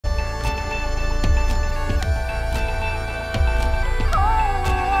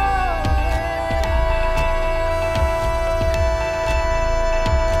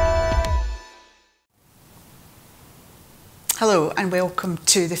Hello and welcome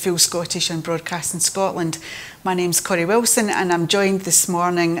to the Full Scottish on Broadcasting Scotland. My name's Corri Wilson and I'm joined this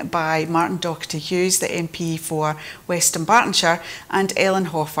morning by Martin Docherty-Hughes, the MP for West Dunbartonshire, and Ellen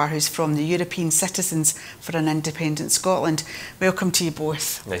Hofer, who's from the European Citizens for an Independent Scotland. Welcome to you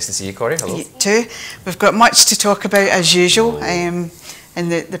both. Nice to see you, Corri. Hello. You too. We've got much to talk about as usual in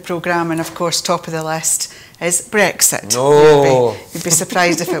the programme, and of course top of the list is Brexit. No. You'd be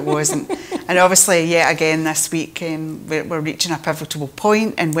surprised if it wasn't. And obviously, yet again this week, we're reaching a pivotal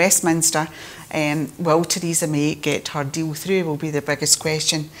point in Westminster. Will Theresa May get her deal through will be the biggest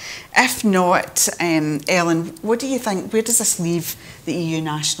question. If not, Ellen, what do you think? Where does this leave the EU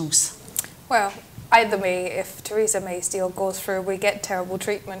nationals? Well, either way, if Theresa May's deal goes through, we get terrible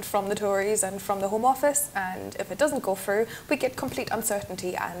treatment from the Tories and from the Home Office, and if it doesn't go through, we get complete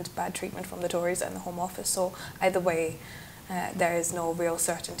uncertainty and bad treatment from the Tories and the Home Office. So either way, there is no real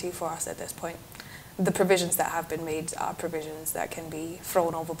certainty for us at this point. The provisions that have been made are provisions that can be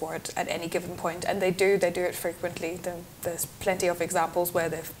thrown overboard at any given point, and they do it frequently. There's plenty of examples where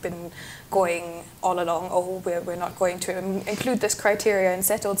they've been going all along, oh, we're not going to include this criteria in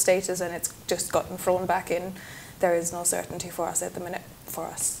settled status, and it's just gotten thrown back in. There is no certainty for us at the minute, for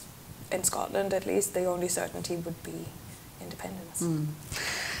us in Scotland at least. The only certainty would be independence.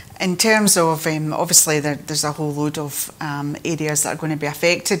 In terms of, obviously there's a whole load of areas that are going to be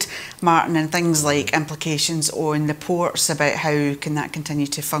affected, Martin, and things like implications on the ports about how can that continue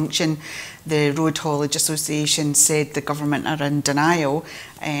to function. The Road Haulage Association said the government are in denial,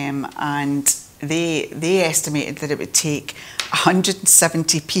 and they estimated that it would take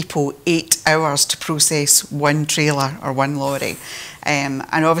 170 people 8 hours to process one trailer or one lorry. And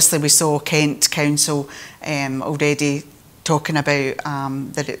obviously we saw Kent Council already talking about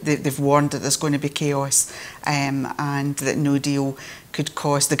that they've warned that there's going to be chaos, and that no deal could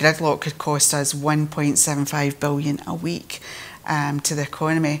cost, the gridlock could cost us 1.75 billion a week to the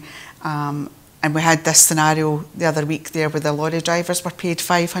economy. And we had this scenario the other week there where the lorry drivers were paid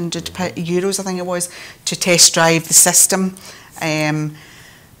 €500, I think it was, to test drive the system.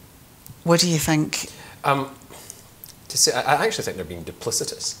 What do you think? I actually think they're being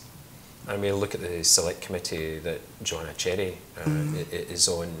duplicitous. I mean, look at the select committee that Joanna Cherry is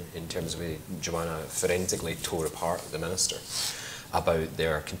on, in terms of the way Joanna forensically tore apart the minister about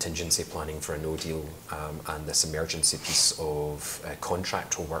their contingency planning for a no deal, and this emergency piece of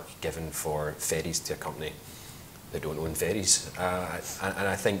contractual work given for ferries to a company that don't own ferries. And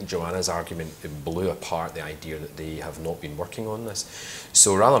I think Joanna's argument blew apart the idea that they have not been working on this.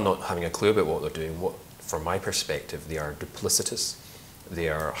 So rather than not having a clue about what they're doing, from my perspective, they are duplicitous. They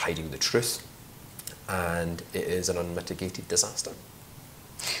are hiding the truth, and it is an unmitigated disaster.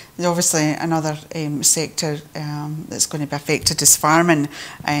 There's obviously another sector that's going to be affected is farming,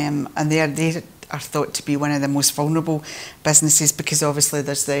 and they are thought to be one of the most vulnerable businesses, because obviously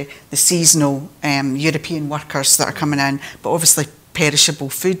there's the seasonal European workers that are coming in, but obviously perishable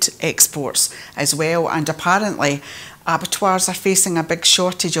food exports as well, and apparently abattoirs are facing a big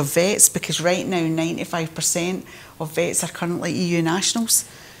shortage of vets, because right now 95% of vets are currently EU nationals.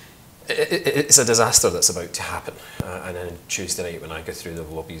 It's a disaster that's about to happen, and on Tuesday night when I go through the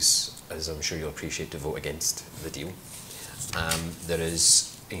lobbies, as I'm sure you'll appreciate, to vote against the deal, there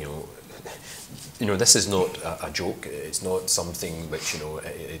is, this is not a joke. It's not something which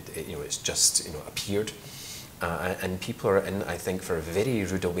it's just appeared, and people are in, I think, for a very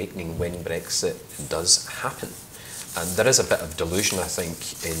rude awakening when Brexit does happen. And there is a bit of delusion, I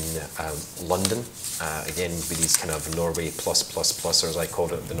think, in London, again, with these kind of Norway plus, or as I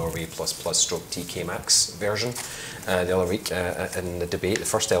called it, the Norway plus stroke TK Max version the other week in the debate, the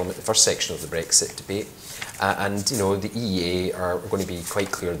first section of the Brexit debate. And the EEA are going to be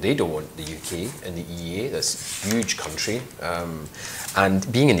quite clear they don't want the UK in the EEA, this huge country. And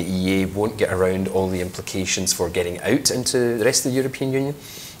being in the EEA won't get around all the implications for getting out into the rest of the European Union.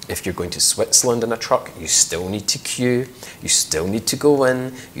 If you're going to Switzerland in a truck, you still need to queue, you still need to go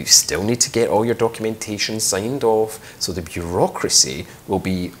in, you still need to get all your documentation signed off, so the bureaucracy will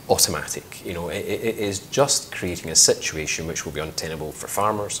be automatic. It is just creating a situation which will be untenable for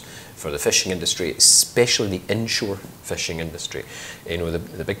farmers, for the fishing industry, especially the inshore fishing industry.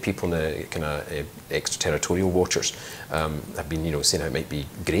 The big people in the kind of extraterritorial waters have been saying how it might be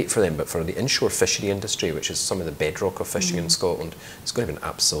great for them, but for the inshore fishery industry, which is some of the bedrock of fishing in Scotland, it's going to be an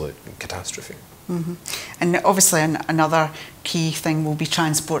absolute catastrophe. And obviously another key thing will be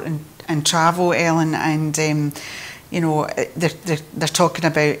transport and travel, Ellen, and they're talking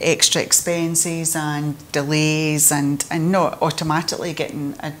about extra expenses and delays and not automatically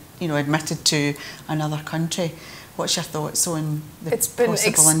getting admitted to another country. What's your thoughts on the It's been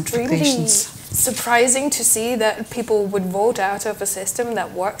possible extremely implications? surprising to see that people would vote out of a system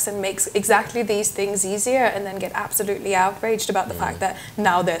that works and makes exactly these things easier, and then get absolutely outraged about the fact that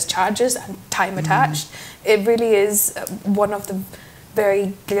now there's charges and time attached. It really is one of the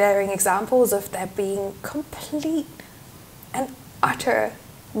very glaring examples of there being complete and utter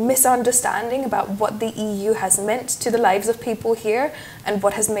misunderstanding about what the EU has meant to the lives of people here and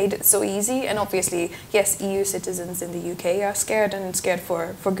what has made it so easy. And obviously, yes, EU citizens in the UK are scared, and scared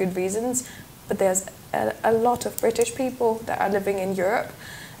for good reasons, but there's a lot of British people that are living in Europe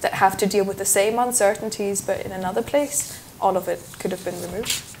that have to deal with the same uncertainties but in another place. All of it could have been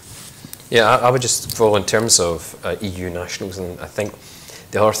removed. Yeah, I would just follow in terms of EU nationals, and I think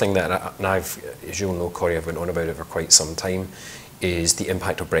the other thing that, and I've, as you'll know, Corri, I've been on about it for quite some time, is the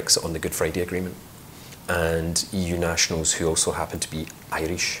impact of Brexit on the Good Friday Agreement, and EU nationals who also happen to be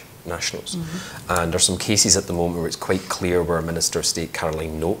Irish nationals. And there's some cases at the moment where it's quite clear, where Minister of State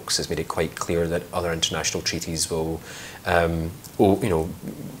Caroline Noakes has made it quite clear that other international treaties will,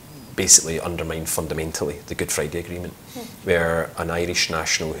 basically undermine fundamentally the Good Friday Agreement, where an Irish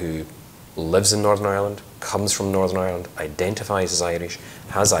national who lives in Northern Ireland, comes from Northern Ireland, identifies as Irish,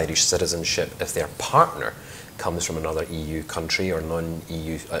 has Irish citizenship, if their partner comes from another EU country or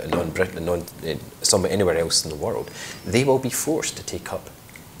non-EU, non-Britain, somewhere anywhere else in the world, they will be forced to take up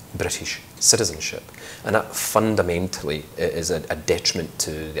British citizenship. And that fundamentally is a detriment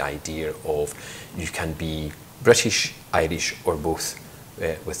to the idea of you can be British, Irish or both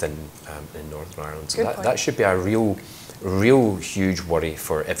within in Northern Ireland. So that should be a real huge worry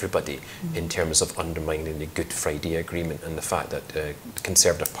for everybody in terms of undermining the Good Friday Agreement, and the fact that the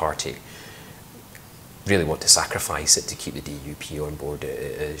Conservative Party really want to sacrifice it to keep the DUP on board.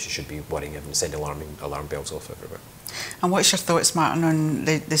 It should be worrying and send alarm bells off everywhere. And what's your thoughts, Martin, on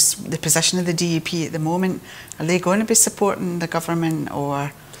the position of the DUP at the moment? Are they going to be supporting the government,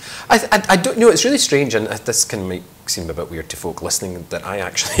 or...? I don't know, it's really strange, and this might seem a bit weird to folk listening, that I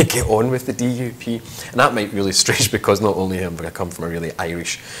actually get on with the DUP, and that might be really strange because not only am I come from a really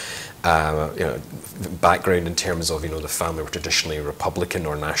Irish background in terms of, the family were traditionally Republican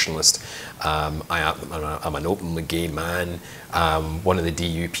or nationalist. I'm an openly gay man. One of the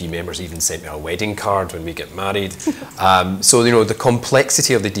DUP members even sent me a wedding card when we get married. So the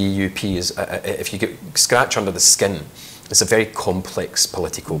complexity of the DUP is, if you scratch under the skin, it's a very complex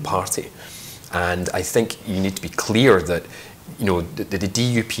political party, and I think you need to be clear that the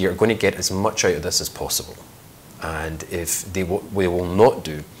DUP are going to get as much out of this as possible, and if what they will not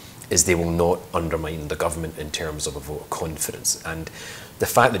do is they will not undermine the government in terms of a vote of confidence. And the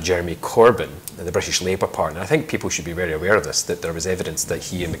fact that Jeremy Corbyn, the British Labour Party, and I think people should be very aware of this, that there was evidence that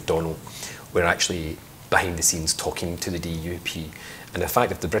he and McDonnell were actually behind the scenes talking to the DUP. And the fact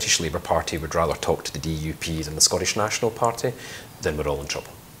that the British Labour Party would rather talk to the DUP than the Scottish National Party, then we're all in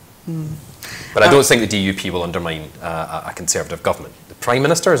trouble. But I don't think the DUP will undermine a Conservative government. The Prime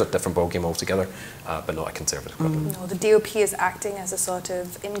Minister is a different ballgame altogether, but not a Conservative government. No, the DUP is acting as a sort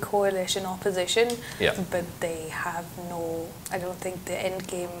of in coalition opposition, but they have no, I don't think the end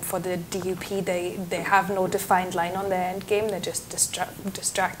game for the DUP, they have no defined line on their end game. They're just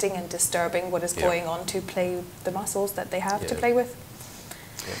distracting and disturbing what is going on to play the muscles that they have to play with.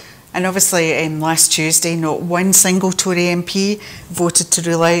 And obviously, last Tuesday, not one single Tory MP voted to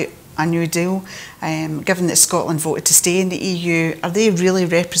rule out a New Deal. Given that Scotland voted to stay in the EU, are they really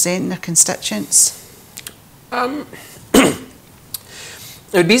representing their constituents? It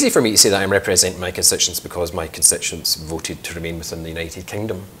would be easy for me to say that I'm representing my constituents because my constituents voted to remain within the United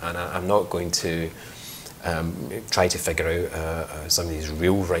Kingdom, and I'm not going to try to figure out some of these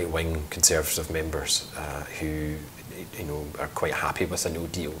real right-wing Conservative members who are quite happy with a no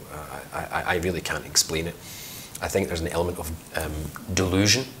deal. I really can't explain it. I think there's an element of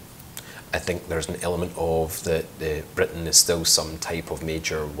delusion. I think there's an element of that Britain is still some type of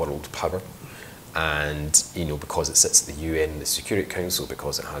major world power, and because it sits at the UN, the Security Council,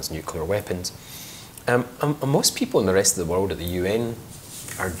 because it has nuclear weapons, and most people in the rest of the world at the UN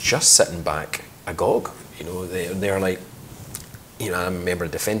are just sitting back agog. They're like, I'm a member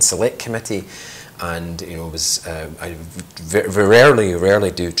of the Defence Select Committee, and I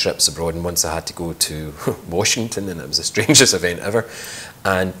rarely do trips abroad, and once I had to go to Washington, and it was the strangest event ever,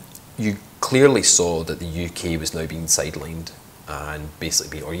 and you clearly saw that the UK was now being sidelined and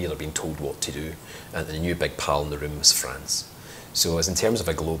basically either being told what to do, and the new big pal in the room was France. So as in terms of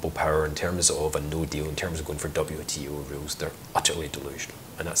a global power, in terms of a no deal, in terms of going for WTO rules, they're utterly delusional,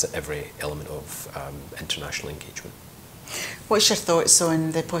 and that's at every element of international engagement. What's your thoughts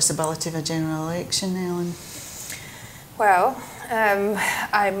on the possibility of a general election, Ellen? Well,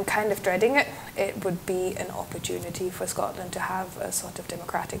 I'm kind of dreading it. it would be an opportunity for Scotland to have a sort of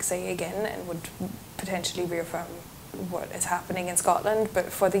democratic say again, and would potentially reaffirm what is happening in Scotland. But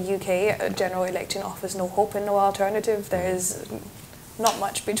for the UK, a general election offers no hope and no alternative. There is not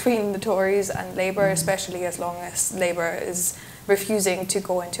much between the Tories and Labour, especially as long as Labour is refusing to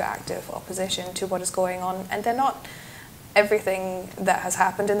go into active opposition to what is going on. And they're not... Everything that has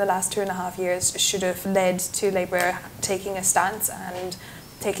happened in the last 2.5 years should have led to Labour taking a stance and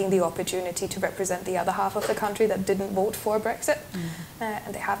taking the opportunity to represent the other half of the country that didn't vote for Brexit.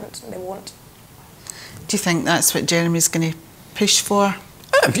 And they haven't, and they won't. Do you think that's what Jeremy's going to push for?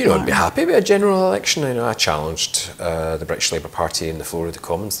 You know, I'd be happy with a general election. You know, I challenged the British Labour Party in the floor of the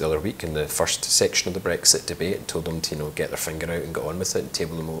Commons the other week in the first section of the Brexit debate, and told them to, you know, get their finger out and get on with it and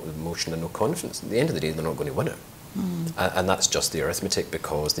table the motion of no confidence. At the end of the day, they're not going to win it. And that's just the arithmetic,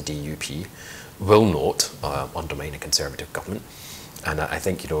 because the DUP will not undermine a Conservative government. And I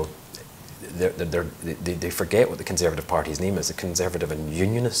think, you know, they forget what the Conservative Party's name is, the Conservative and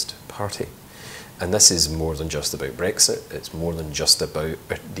Unionist Party. And this is more than just about Brexit. It's more than just about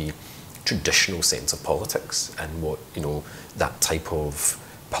the traditional sense of politics and what, you know, that type of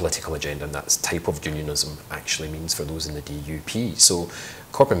political agenda and that type of unionism actually means for those in the DUP. So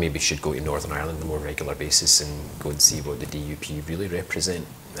Corbyn maybe should go to Northern Ireland on a more regular basis and go and see what the DUP really represent.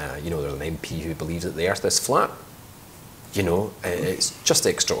 You know, they're an MP who believes that the earth is flat. You know, it's just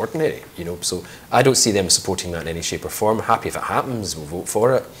extraordinary, you know, so I don't see them supporting that in any shape or form. Happy if it happens, we'll vote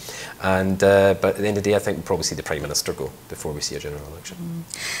for it. And but at the end of the day, I think we'll probably see the Prime Minister go before we see a general election.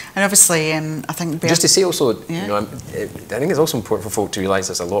 And obviously, I think... Just to say also, you know, I think it's also important for folk to realise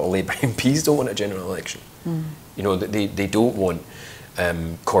that a lot of Labour MPs don't want a general election. You know, they don't want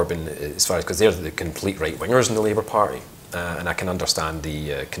Corbyn, as far as, because they're the complete right-wingers in the Labour Party. And I can understand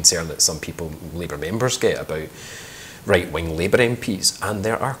the concern that some people, Labour members, get about right-wing Labour MPs, and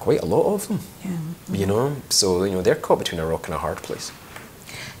there are quite a lot of them, you know, so, you know, they're caught between a rock and a hard place.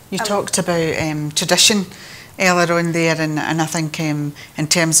 You talked about tradition earlier on there, and I think in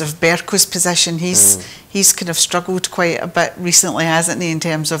terms of Berco's position, he's kind of struggled quite a bit recently, hasn't he, in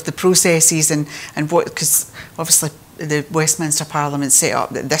terms of the processes and what, because obviously the Westminster Parliament set up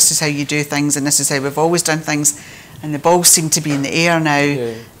that this is how you do things and this is how we've always done things, and the balls seem to be in the air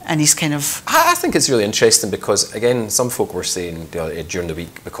now. And he's kind of... I think it's really interesting because, again, some folk were saying during the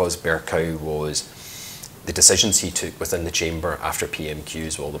week, because Bercow was... the decisions he took within the chamber after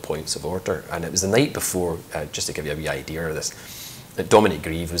PMQs were all the points of order. And it was the night before, just to give you a wee idea of this, that Dominic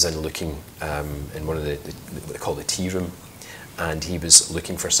Grieve was in looking in one of what they call the tea room, and he was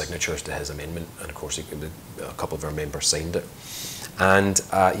looking for signatures to his amendment, and of course a couple of our members signed it. And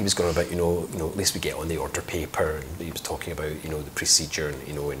he was going about, you know, at least we get on the order paper, and he was talking about, you know, the procedure, and,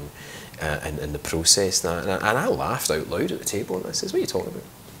 you know, and the process. And I laughed out loud at the table, and I says, "What are you talking about?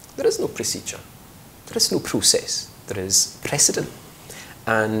 There is no procedure. There is no process. There is precedent."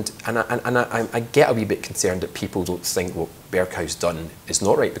 And I get a wee bit concerned that people don't think what Bercow's done is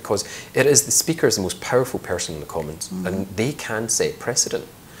not right, because it is, the Speaker is the most powerful person in the Commons, and they can set precedent.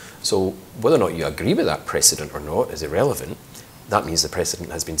 So whether or not you agree with that precedent or not is irrelevant. That means the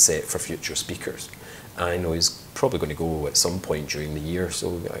precedent has been set for future speakers. I know he's probably going to go at some point during the year,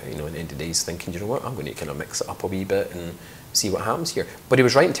 so, you know, at the end of the day he's thinking, you know what, I'm going to kind of mix it up a wee bit and see what happens here. But he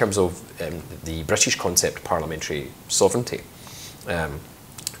was right in terms of the British concept of parliamentary sovereignty,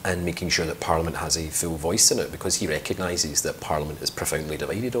 and making sure that Parliament has a full voice in it, because he recognises that Parliament is profoundly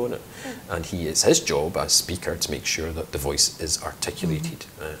divided on it, and it's his job as Speaker to make sure that the voice is articulated.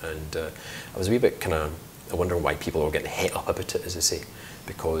 And I was a wee bit kind of, I wonder why people are getting het up about it, as I say,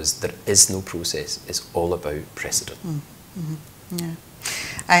 because there is no process. It's all about precedent.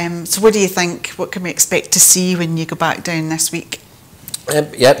 So what do you think? What can we expect to see when you go back down this week?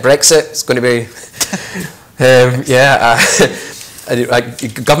 Yeah, Brexit is going to be...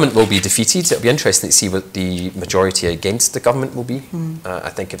 government will be defeated. It'll be interesting to see what the majority against the government will be. I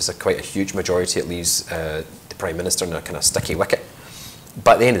think if it's quite a huge majority, it leaves the Prime Minister in a kind of sticky wicket.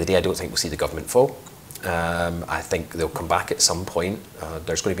 But at the end of the day, I don't think we'll see the government fall. I think they'll come back at some point.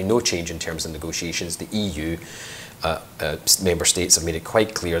 There's going to be no change in terms of negotiations. The EU member states have made it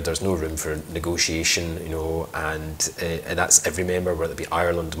quite clear there's no room for negotiation, you know, and that's every member, whether it be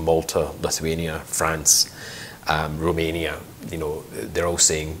Ireland, Malta, Lithuania, France, Romania. You know, they're all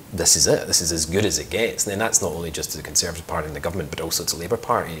saying this is it. This is as good as it gets. And then that's not only just to the Conservative Party and the government, but also to the Labour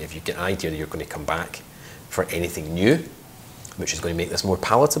Party. If you get an idea that you're going to come back for anything new, which is going to make this more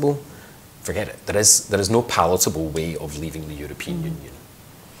palatable, forget it. There is no palatable way of leaving the European Union.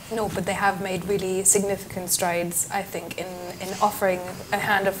 No, but they have made really significant strides, I think, in offering a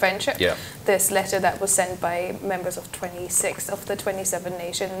hand of friendship. Yeah. This letter that was sent by members of 26 of the 27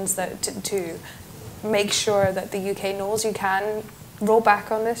 nations that to make sure that the UK knows you can roll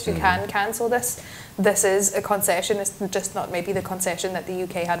back on this, you can cancel this. This is a concession. It's just not maybe the concession that the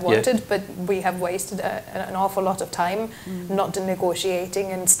UK had wanted, but we have wasted an awful lot of time not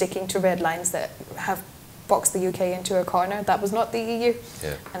negotiating and sticking to red lines that have boxed the UK into a corner. That was not the EU.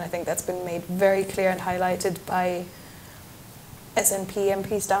 Yeah. And I think that's been made very clear and highlighted by SNP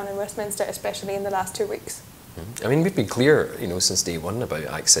MPs down in Westminster, especially in the last 2 weeks. I mean, we've been clear, since day one about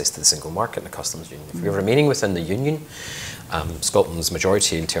access to the single market and the customs union. If we're remaining within the union, Scotland's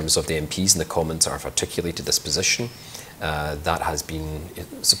majority in terms of the MPs in the Commons have articulated this position. That has been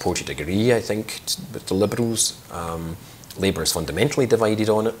supported, agree, I think, with the Liberals. Labour is fundamentally divided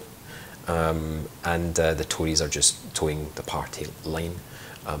on it. And the Tories are just towing the party line.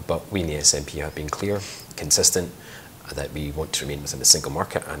 But we in the SNP have been clear, consistent, that we want to remain within the single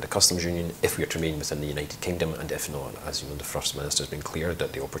market and the customs union if we are to remain within the United Kingdom, and if not, as you know, the First Minister has been clear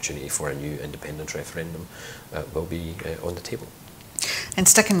that the opportunity for a new independent referendum will be on the table. And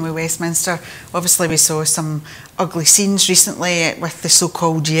sticking with Westminster, obviously we saw some ugly scenes recently with the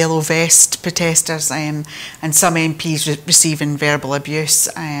so-called yellow vest protesters and some MPs receiving verbal abuse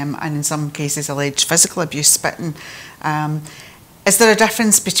and in some cases alleged physical abuse, spitting. Is there a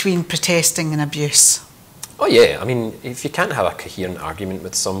difference between protesting and abuse? Oh yeah, I mean, if you can't have a coherent argument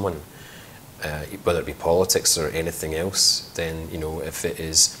with someone, whether it be politics or anything else, then, if it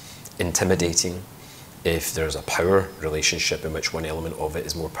is intimidating, if there's a power relationship in which one element of it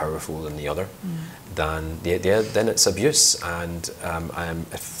is more powerful than the other, then it's abuse. And I'm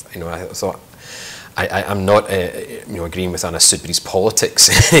not agreeing with Anna Sudbury's politics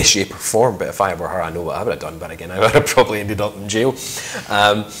in any shape or form, but if I were her, I know what I would have done. But again, I would have probably ended up in jail.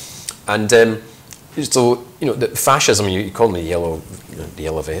 So, the fascism, you call them the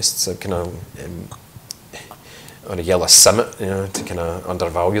yellow vests, kind of, or a yellow summit, to kind of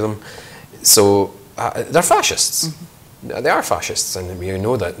undervalue them. So, they're fascists. They are fascists, and we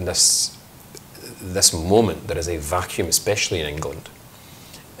know that in this moment there is a vacuum, especially in England,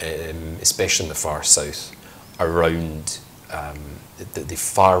 especially in the far south, around the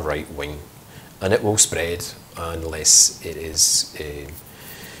far right wing, and it will spread unless it is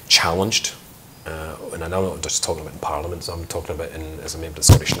challenged. And I'm not just talking about in Parliament, so I'm talking about as a member of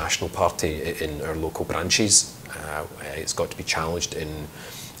the Scottish National Party in our local branches. It's got to be challenged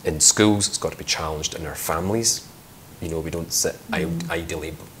in schools, it's got to be challenged in our families. We don't sit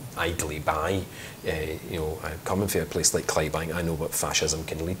idly by. Coming from a place like Clydebank, I know what fascism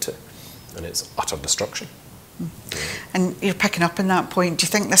can lead to, and it's utter destruction. And you're picking up on that point. Do you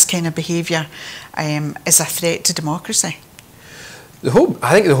think this kind of behaviour is a threat to democracy? I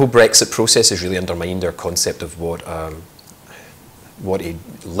think the whole Brexit process has really undermined our concept of what a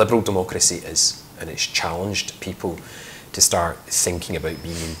liberal democracy is, and it's challenged people to start thinking about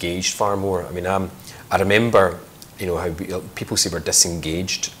being engaged far more. I mean, I remember, how people say we're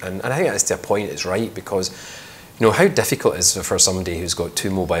disengaged, and I think that's to a point. It's right, because how difficult it is for somebody who's got 2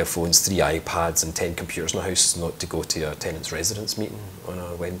 mobile phones, 3 iPads, and 10 computers in the house not to go to a tenants' residence meeting on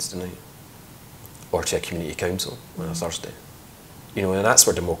a Wednesday night, or to a community council on a Thursday. And that's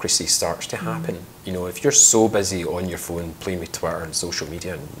where democracy starts to happen. If you're so busy on your phone playing with Twitter and social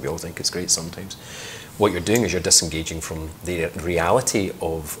media, and we all think it's great sometimes, what you're doing is you're disengaging from the reality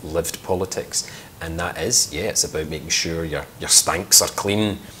of lived politics, and that is, it's about making sure your stanks are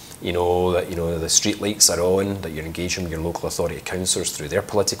clean, that the street lights are on, that you're engaging with your local authority councillors through their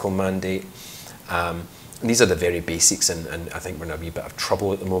political mandate. And these are the very basics, and I think we're in a wee bit of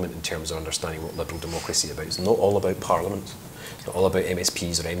trouble at the moment in terms of understanding what liberal democracy is about. It's not all about Parliament. It's not all about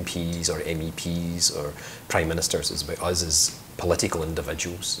MSPs or MPs or MEPs or Prime Ministers. It's about us as political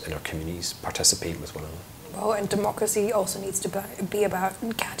individuals in our communities participating with one another. Well, and democracy also needs to be about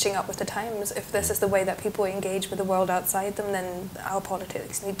catching up with the times. If this is the way that people engage with the world outside them, then our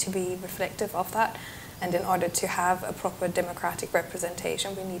politics need to be reflective of that. And in order to have a proper democratic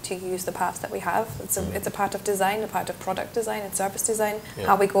representation, we need to use the paths that we have. It's a part of design, a part of product design and service design,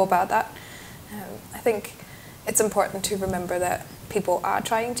 how we go about that. I think it's important to remember that people are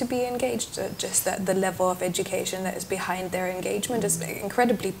trying to be engaged, just that the level of education that is behind their engagement is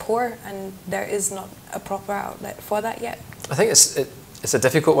incredibly poor, and there is not a proper outlet for that yet. I think it's a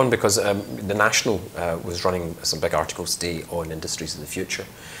difficult one, because the National was running some big articles today on industries of the future,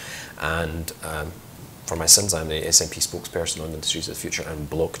 and for my sins, I'm the SNP spokesperson on industries of the future and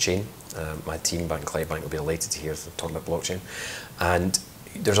blockchain. My team back in Clydebank will be delighted to hear talking about blockchain. And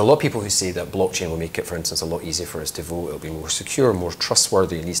there's a lot of people who say that blockchain will make it, for instance, a lot easier for us to vote. It'll be more secure, more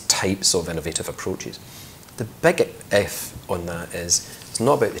trustworthy, and these types of innovative approaches. The big if on that is, it's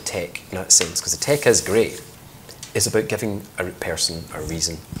not about the tech in that sense, because the tech is great. It's about giving a person a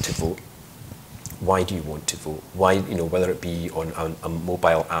reason to vote. Why do you want to vote? Why, whether it be on a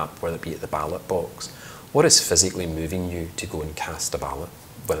mobile app, whether it be at the ballot box, what is physically moving you to go and cast a ballot,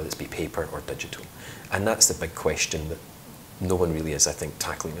 whether it's be paper or digital? And that's the big question that no one really is, I think,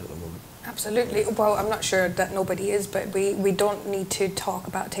 tackling at the moment. Absolutely. Well, I'm not sure that nobody is, but we don't need to talk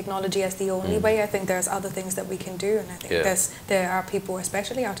about technology as the only way. I think there's other things that we can do, and I think there are people,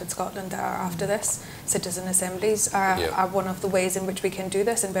 especially out in Scotland, that are after this. Citizen assemblies are one of the ways in which we can do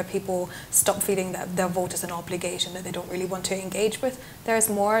this, and where people stop feeling that their vote is an obligation that they don't really want to engage with. There's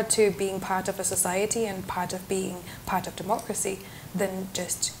more to being part of a society and part of being part of democracy than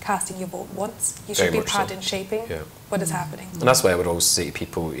just casting your vote once. You should be part in shaping what is happening. And that's why I would always say to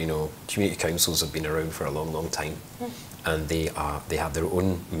people, community councils have been around for a long, long time, and they have their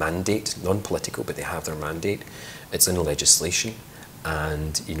own mandate, non-political, but they have their mandate. It's in legislation,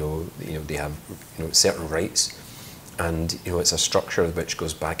 and they have certain rights, and it's a structure which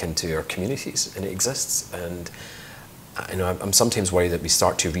goes back into our communities, and it exists. And I'm sometimes worried that we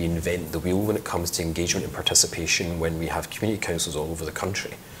start to reinvent the wheel when it comes to engagement and participation when we have community councils all over the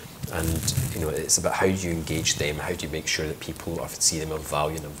country. And it's about how do you engage them, how do you make sure that people see them of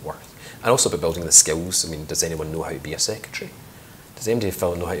value and of worth. And also about building the skills. I mean, does anyone know how to be a secretary? Does anybody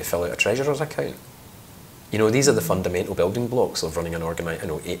know how to fill out a treasurer's account? These are the fundamental building blocks of running an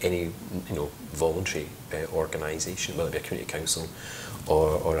any voluntary organisation, whether it be a community council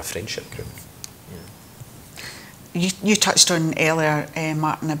or a friendship group. You touched on earlier,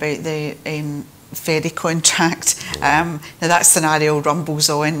 Martin, about the ferry contract. Now that scenario rumbles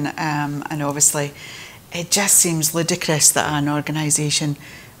on, and obviously it just seems ludicrous that an organisation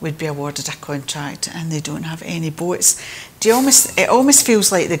would be awarded a contract and they don't have any boats. It almost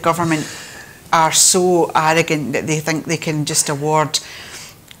feels like the government are so arrogant that they think they can just award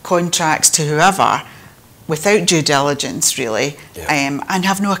contracts to whoever without due diligence, really, and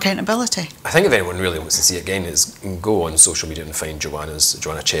have no accountability. I think if anyone really wants to see it again, is go on social media and find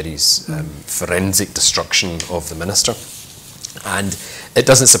Joanna Cherry's forensic destruction of the minister. And it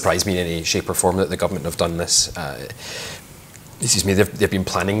doesn't surprise me in any shape or form that the government have done this. Excuse me, they've been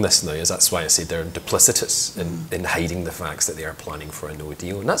planning this now, that's why I say they're duplicitous in hiding the facts that they are planning for a no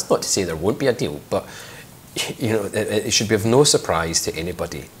deal. And that's not to say there won't be a deal, but it should be of no surprise to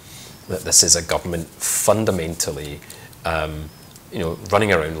anybody that this is a government fundamentally,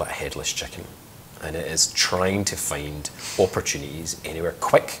 running around like a headless chicken, and it is trying to find opportunities anywhere,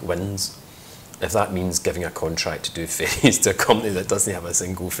 quick wins. If that means giving a contract to do ferries to a company that doesn't have a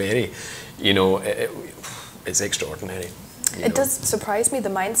single ferry, it's extraordinary. It does surprise me, the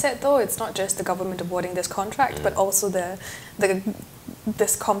mindset though. It's not just the government awarding this contract, but also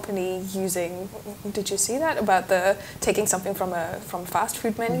this company using, did you see that, about taking something from fast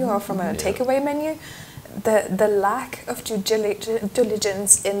food menu or from a takeaway menu? The lack of due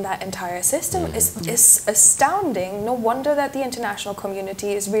diligence in that entire system is astounding. No wonder that the international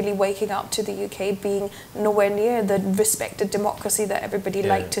community is really waking up to the UK being nowhere near the respected democracy that everybody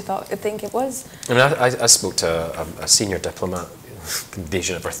liked to think it was. I mean, I spoke to a senior diplomat. Days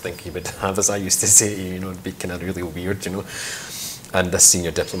you never think you would have, as I used to say, it'd be kind of really weird, And this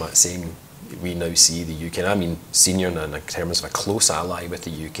senior diplomat saying, we now see the UK, and I mean senior in terms of a close ally with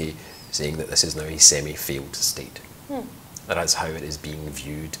the UK, saying that this is now a semi-failed state. That is how it is being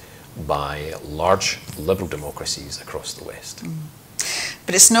viewed by large liberal democracies across the West.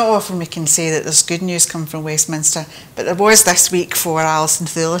 But it's not often we can say that there's good news coming from Westminster, but there was this week for Alison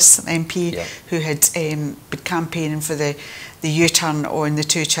Thewlis, MP, who had been campaigning for the U-turn on the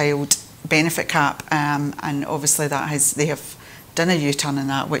two-child benefit cap, and obviously they have done a U-turn in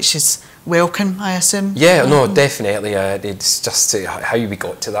that, which is welcome, I assume. Yeah, no, definitely. It's just how we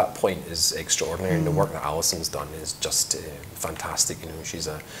got to that point is extraordinary, and the work that Alison's done is just fantastic. She's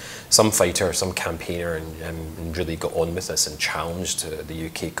some fighter, some campaigner, and really got on with this and challenged the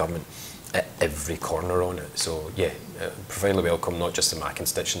UK government at every corner on it. So profoundly welcome, not just in my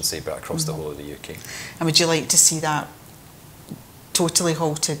constituency, but across the whole of the UK. And would you like to see that totally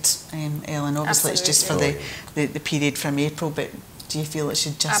halted, Ellen? Obviously, it's just for the period from April, but do you feel it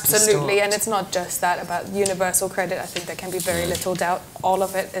should just be stopped? And it's not just that about universal credit. I think there can be very little doubt. All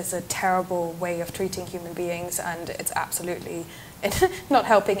of it is a terrible way of treating human beings, and it's absolutely not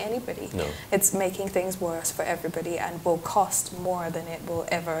helping anybody. No. It's making things worse for everybody and will cost more than it will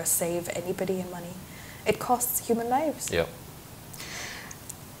ever save anybody in money. It costs human lives. Yeah.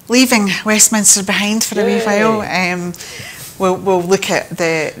 Leaving Westminster behind for a wee while, We'll look at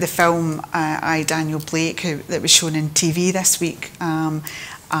the film I, Daniel Blake, that was shown in TV this week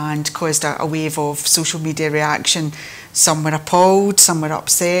and caused a wave of social media reaction. Some were appalled, some were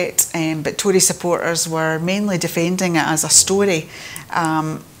upset, but Tory supporters were mainly defending it as a story.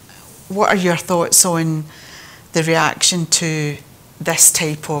 What are your thoughts on the reaction to this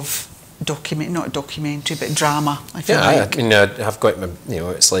type of not documentary, but drama? I feel like. I mean, I've got,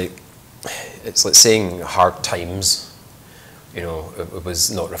 it's like saying hard times. It was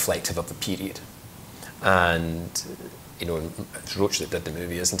not reflective of the period, and it's Roach that did the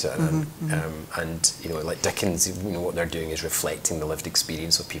movie, isn't it? And like Dickens, what they're doing is reflecting the lived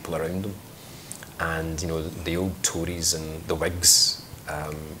experience of people around them, and the old Tories and the Whigs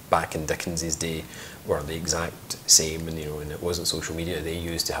back in Dickens's day were the exact same, and and it wasn't social media they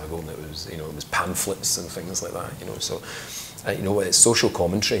used to have a go, and it was pamphlets and things like that. So it's social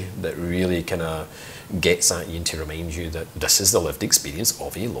commentary that really kind of gets at you to remind you that this is the lived experience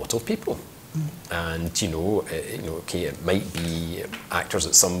of a lot of people. And okay, it might be actors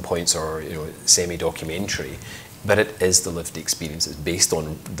at some points or semi-documentary, but it is the lived experience. It's based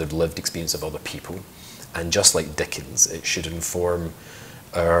on the lived experience of other people, and just like Dickens, it should inform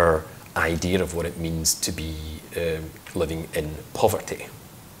our idea of what it means to be living in poverty.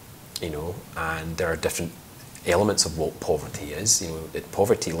 And there are different elements of what poverty is.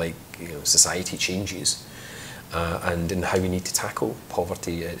 Poverty, like society changes. And in how we need to tackle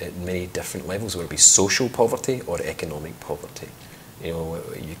poverty at many different levels, whether it be social poverty or economic poverty.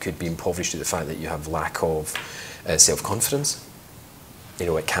 You could be impoverished to the fact that you have lack of self-confidence.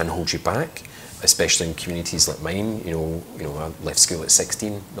 It can hold you back, especially in communities like mine. I left school at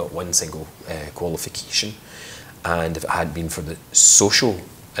 16, not one single qualification. And if it hadn't been for the social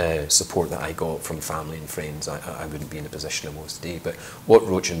support that I got from family and friends, I wouldn't be in the position I was today. But what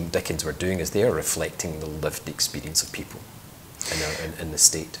Roach and Dickens were doing is they are reflecting the lived experience of people in the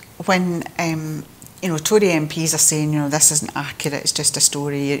state. When Tory MPs are saying this isn't accurate, it's just a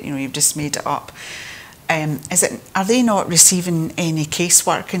story, you've just made it up, are they not receiving any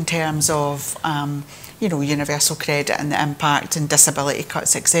casework in terms of universal credit and the impact and disability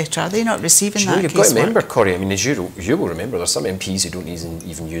cuts, etc.? Are they not receiving that? You've got to remember, Corri, I mean, as you will remember, there's some MPs who don't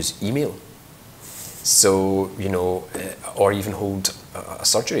even use email. So, or even hold a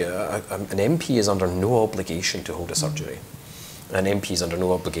surgery. An MP is under no obligation to hold a surgery. An MP is under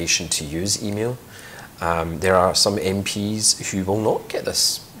no obligation to use email. There are some MPs who will not get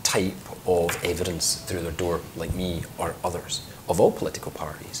this type of evidence through their door, like me or others, of all political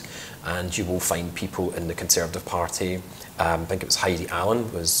parties. And you will find people in the Conservative Party, I think it was Heidi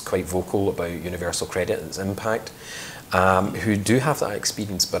Allen was quite vocal about universal credit and its impact, who do have that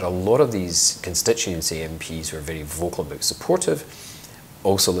experience. But a lot of these constituency MPs who are very vocal about supportive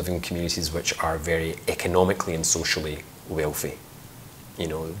also live in communities which are very economically and socially wealthy.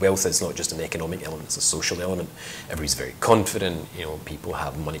 Wealth is not just an economic element, it's a social element. Everybody's very confident, people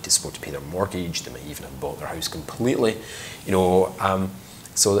have money to support to pay their mortgage, they may even have bought their house completely,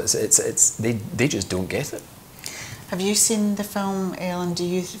 so they just don't get it. Have you seen the film, Ellen? Do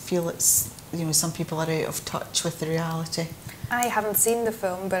you feel it's, some people are out of touch with the reality? I haven't seen the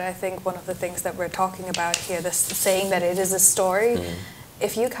film, but I think one of the things that we're talking about here, this saying that it is a story,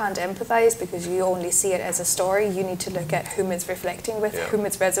 if you can't empathise because you only see it as a story, you need to look at whom it's reflecting with, whom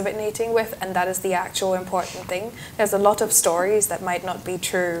it's resonating with, and that is the actual important thing. There's a lot of stories that might not be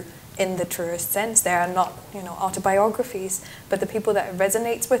true in the truest sense. They are not, autobiographies, but the people that it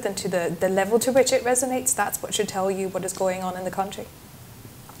resonates with and to the level to which it resonates, that's what should tell you what is going on in the country.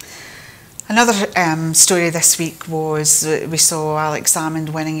 Another story this week was we saw Alex Salmond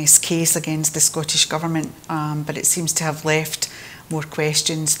winning his case against the Scottish Government, but it seems to have left more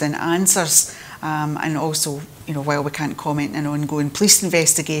questions than answers, and also, while we can't comment on an ongoing police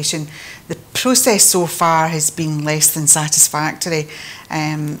investigation, the process so far has been less than satisfactory,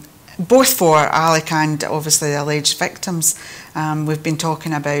 both for Alec and obviously the alleged victims. We've been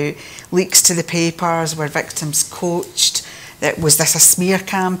talking about leaks to the papers, were victims coached, was this a smear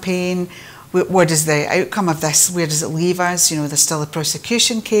campaign? What is the outcome of this? Where does it leave us? There's still a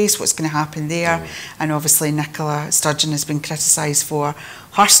prosecution case. What's going to happen there? And obviously Nicola Sturgeon has been criticised for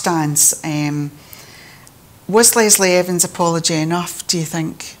her stance. Was Leslie Evans' apology enough, do you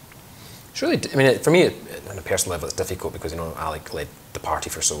think? It's really, for me, on a personal level, it's difficult because, Alec led the party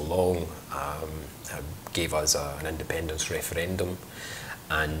for so long, gave us an independence referendum,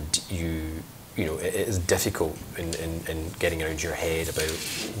 and it is difficult in getting around your head about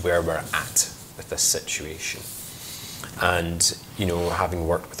where we're at with this situation. And, having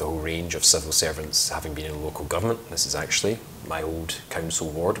worked with a whole range of civil servants, having been in local government, this is actually my old council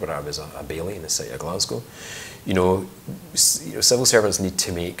ward where I was a bailie in the city of Glasgow. You know, civil servants need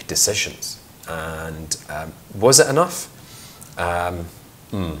to make decisions. And was it enough?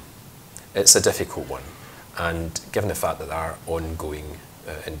 It's a difficult one. And given the fact that there are ongoing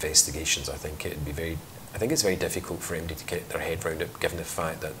investigations, I think it's very difficult for anybody to get their head around it, given the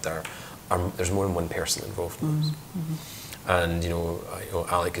fact that there's more than one person involved in this. And you know,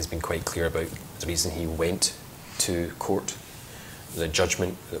 Alec has been quite clear about the reason he went to court. The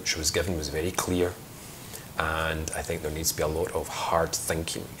judgment which was given was very clear, and I think there needs to be a lot of hard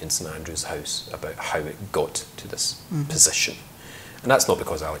thinking in St Andrew's House about how it got to this position. And that's not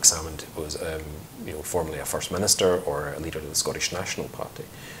because Alex Salmond was formerly a First Minister or a leader of the Scottish National Party,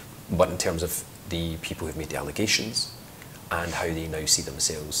 but in terms of the people who've made the allegations and how they now see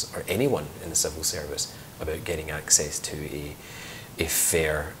themselves, or anyone in the civil service, about getting access to a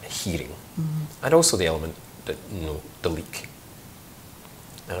fair hearing. And also the element that, the leak.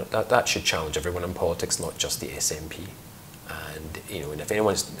 That should challenge everyone in politics, not just the SNP. And, and if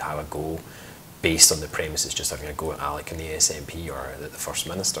anyone's to have a go based on the premises just having a go at Alec and the SNP or the First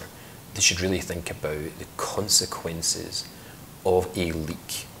Minister, they should really think about the consequences of a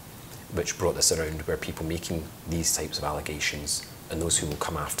leak which brought this around, where people making these types of allegations and those who will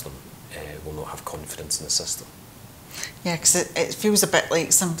come after them will not have confidence in the system. Yeah, because it feels a bit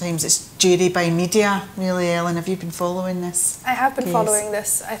like sometimes it's jury by media, really. Ellen, have you been following this? I have been following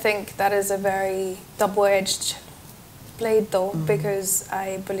this. I think that is a very double-edged blade, though, because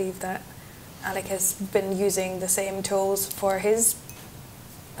I believe that Alec has been using the same tools for his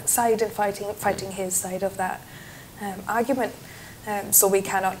side and fighting his side of that argument. So we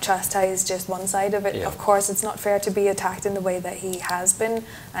cannot chastise just one side of it. Yeah. Of course, it's not fair to be attacked in the way that he has been,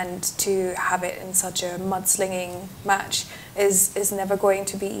 and to have it in such a mudslinging match is never going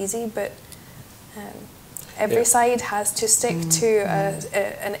to be easy. But every side has to stick to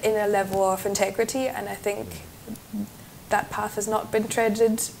an inner level of integrity, and I think that path has not been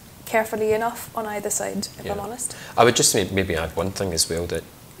treaded carefully enough on either side, if I'm honest. I would just maybe add one thing as well, that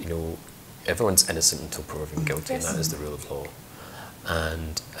everyone's innocent until proven guilty, and that is the rule of law.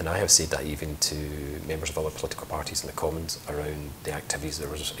 And I have said that even to members of other political parties in the Commons around the activities. There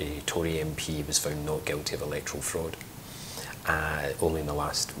was a Tory MP who was found not guilty of electoral fraud only in the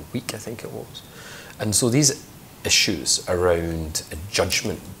last week, I think it was. And so these issues around a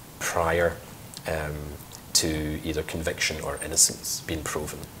judgment prior to either conviction or innocence being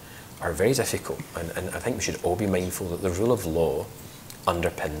proven are very difficult, and I think we should all be mindful that the rule of law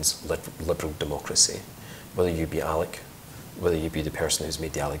underpins liberal democracy, whether you be Alec, whether you be the person who's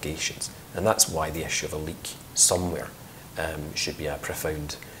made the allegations. And that's why the issue of a leak somewhere should be a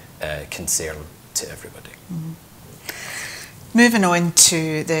profound concern to everybody. Moving on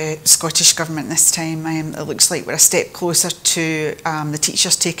to the Scottish Government this time, it looks like we're a step closer to the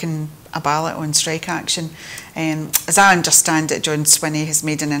teachers taking a ballot on strike action. As I understand it, John Swinney has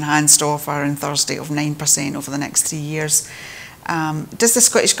made an enhanced offer on Thursday of 9% over the next 3 years. Does the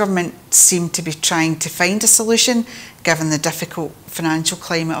Scottish Government seem to be trying to find a solution, given the difficult financial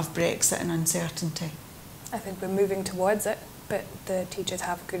climate of Brexit and uncertainty? I think we're moving towards it, but the teachers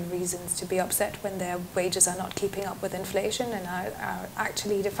have good reasons to be upset when their wages are not keeping up with inflation and are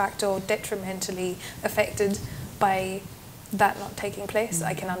actually de facto detrimentally affected by that not taking place.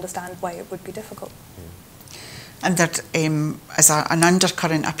 I can understand why it would be difficult. And there is an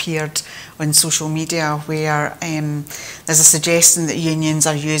undercurrent appeared on social media where there's a suggestion that unions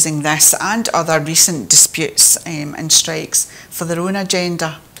are using this and other recent disputes and strikes for their own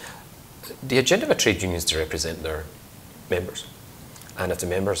agenda. The agenda of a trade union is to represent their members. And if the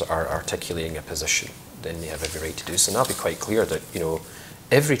members are articulating a position, then they have every right to do so. And I'll be quite clear that,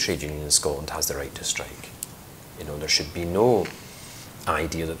 every trade union in Scotland has the right to strike. There should be no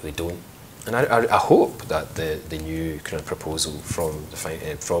idea that they don't. And I hope that the new kind of proposal from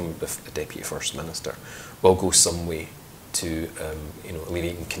the Deputy First Minister will go some way to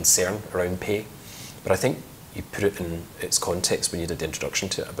alleviating concern around pay. But I think you put it in its context when you did the introduction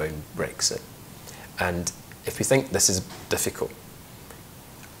to it about Brexit. And if we think this is difficult,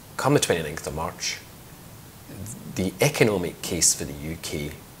 come the 29th of March, the economic case for the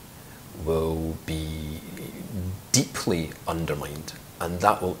UK will be deeply undermined, and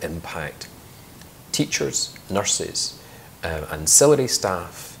that will impact teachers, nurses, ancillary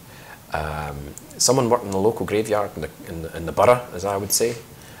staff, someone working in the local graveyard in the borough, as I would say.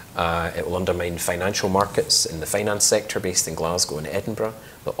 It will undermine financial markets in the finance sector based in Glasgow and Edinburgh,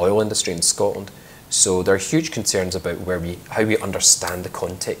 the oil industry in Scotland. So there are huge concerns about how we understand the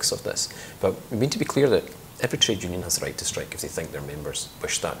context of this. But we need to be clear that every trade union has the right to strike if they think their members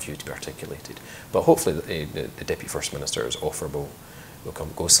wish that view to be articulated. But hopefully the Deputy First Minister's offer will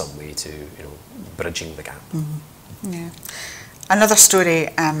go some way to bridging the gap. Mm-hmm. Yeah. Another story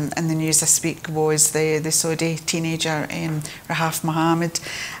in the news this week was the Saudi teenager Rahaf Mohammed,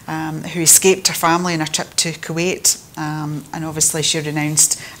 who escaped her family on a trip to Kuwait, and obviously she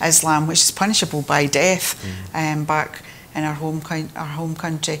renounced Islam, which is punishable by death, back in our home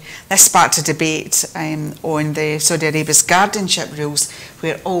country. This sparked a debate on the Saudi Arabia's guardianship rules,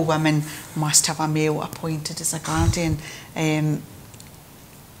 where all women must have a male appointed as a guardian.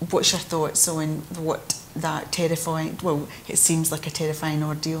 What's your thoughts on what that terrifying, well, it seems like a terrifying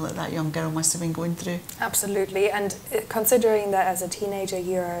ordeal that young girl must have been going through? Absolutely, and considering that as a teenager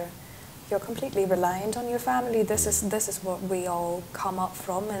you're completely reliant on your family, this is what we all come up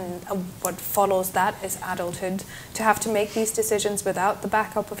from, and what follows that is adulthood. To have to make these decisions without the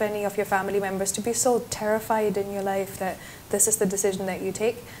backup of any of your family members, to be so terrified in your life that this is the decision that you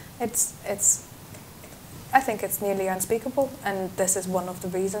take, I think it's nearly unspeakable, and this is one of the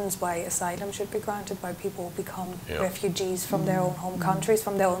reasons why asylum should be granted, why people become refugees from their own home countries,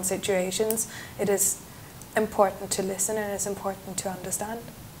 from their own situations. It is important to listen, and it's important to understand.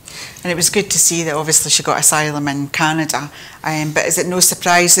 And it was good to see that obviously she got asylum in Canada, but is it no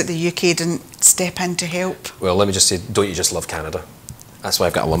surprise that the UK didn't step in to help? Well, let me just say, don't you just love Canada? That's why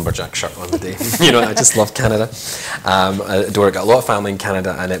I've got a lumberjack shirt on today. I just love Canada. Dora got a lot of family in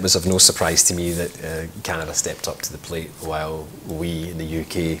Canada, and it was of no surprise to me that Canada stepped up to the plate, while we in the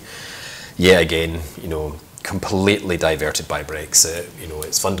UK, yet again, completely diverted by Brexit.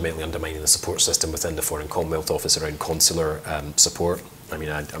 It's fundamentally undermining the support system within the Foreign Commonwealth Office around consular support. I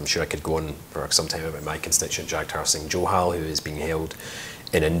mean, I'm sure I could go on for some time about my constituent Jagtar Singh Johal, who is being held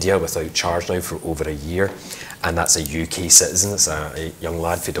in India without charge now for over a year, and that's a UK citizen. It's a young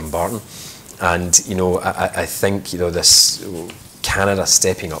lad from Dunbarton, and I think this Canada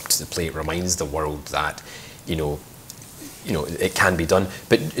stepping up to the plate reminds the world that it can be done.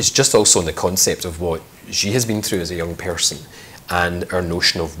 But it's just also in the concept of what she has been through as a young person, and our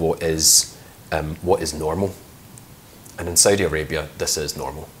notion of what is normal. And in Saudi Arabia, this is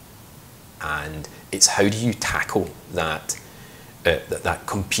normal, and it's how do you tackle that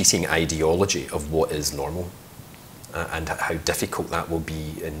competing ideology of what is normal, and how difficult that will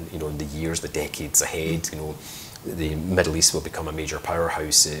be in the years, the decades ahead. The Middle East will become a major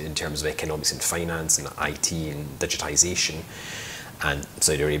powerhouse in terms of economics and finance and IT and digitisation, and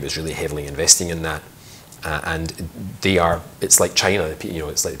Saudi Arabia is really heavily investing in that. And it's like China,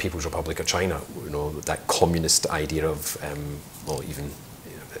 it's like the People's Republic of China, that communist idea of,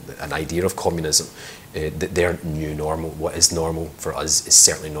 an idea of communism, their new normal. What is normal for us is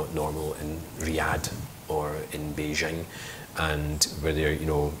certainly not normal in Riyadh or in Beijing, and whether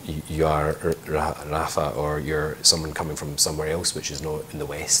you are Rafa or you're someone coming from somewhere else which is not in the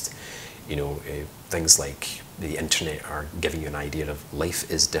West, things like the internet are giving you an idea of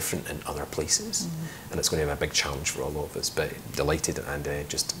life is different in other places, and it's going to be a big challenge for all of us. But delighted and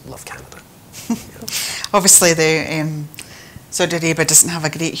just love Canada. Obviously, Saudi Arabia doesn't have a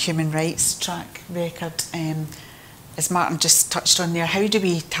great human rights track record. As Martin just touched on there, how do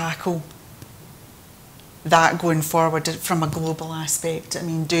we tackle that going forward from a global aspect? I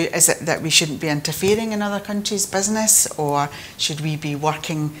mean, is it that we shouldn't be interfering in other countries' business, or should we be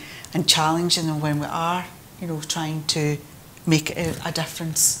working and challenging them when we are, trying to make a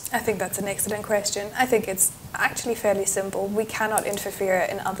difference? I think that's an excellent question. I think it's actually fairly simple. We cannot interfere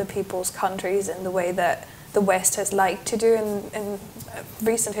in other people's countries in the way that the West has liked to do in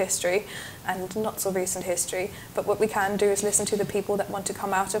recent history and not so recent history. But what we can do is listen to the people that want to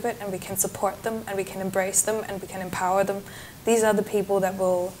come out of it, and we can support them, and we can embrace them, and we can empower them. These are the people that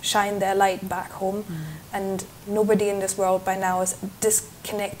will shine their light back home, and nobody in this world by now is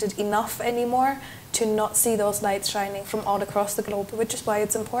disconnected enough anymore to not see those lights shining from all across the globe, which is why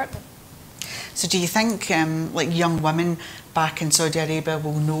it's important. So do you think like young women back in Saudi Arabia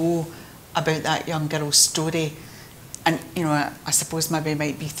will know about that young girl's story? And I suppose maybe it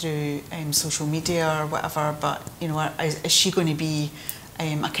might be through social media or whatever, but is she going to be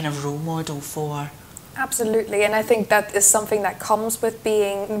a kind of role model for? Absolutely, and I think that is something that comes with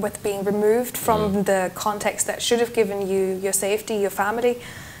being removed from the context that should have given you your safety, your family.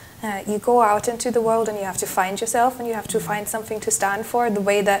 You go out into the world and you have to find yourself, and you have to find something to stand for. The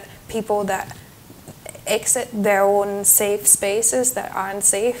way that people that exit their own safe spaces that aren't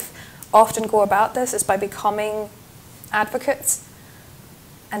safe often go about this is by becoming advocates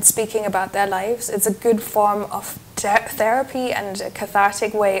and speaking about their lives. It's a good form of therapy and a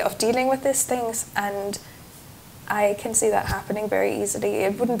cathartic way of dealing with these things, and I can see that happening very easily.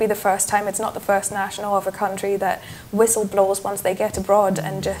 It wouldn't be the first time, it's not the first national of a country that whistle-blows once they get abroad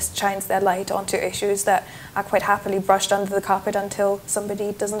and just shines their light onto issues that are quite happily brushed under the carpet until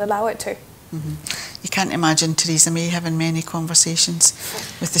somebody doesn't allow it to. You can't imagine Theresa May having many conversations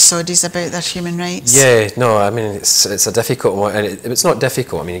with the Saudis about their human rights. Yeah, no, I mean, it's a difficult one, and it's not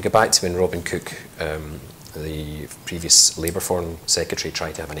difficult. I mean, you go back to when Robin Cook, the previous Labour Foreign Secretary,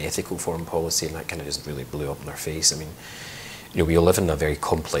 tried to have an ethical foreign policy, and that kind of just really blew up in their face. I mean, you know, we live in a very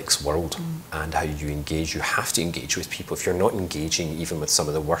complex world, and how you engage, you have to engage with people. If you're not engaging even with some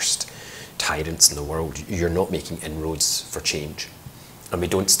of the worst tyrants in the world, you're not making inroads for change. And we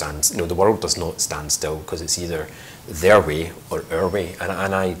don't stand, you know, the world does not stand still, because it's either their way or our way.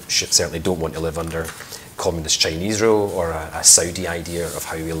 And I certainly don't want to live under communist Chinese rule or a Saudi idea of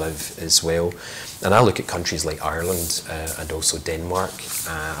how we live as well. And I look at countries like Ireland and also Denmark.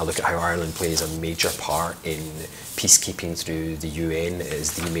 I look at how Ireland plays a major part in peacekeeping through the UN. It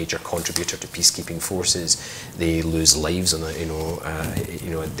is the major contributor to peacekeeping forces. They lose lives on it,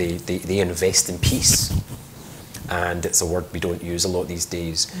 they invest in peace. And it's a word we don't use a lot these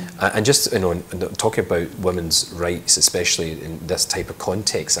days. And just, you know, talking about women's rights, especially in this type of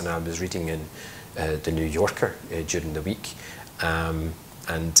context, and I was reading in the New Yorker during the week, and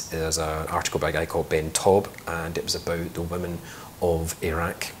there's an article by a guy called Ben Taub, and it was about the women of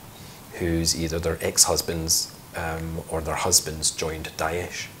Iraq whose either their ex-husbands or their husbands joined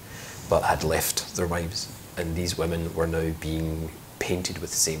Daesh, but had left their wives. And these women were now being painted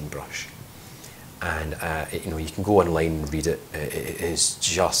with the same brush. And you know, you can go online and read it. It is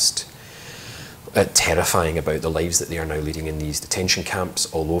just terrifying about the lives that they are now leading in these detention camps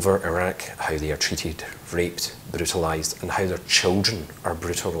all over Iraq, how they are treated, raped, brutalised, and how their children are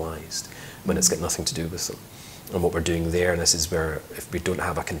brutalised when it's got nothing to do with them. And what we're doing there, and this is where, if we don't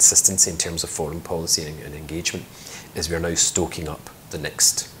have a consistency in terms of foreign policy and engagement, is we're now stoking up the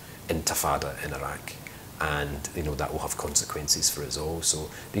next intifada in Iraq. And you know, that will have consequences for us all.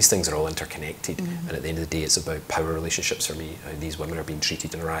 So these things are all interconnected, and at the end of the day, it's about power relationships for me. How these women are being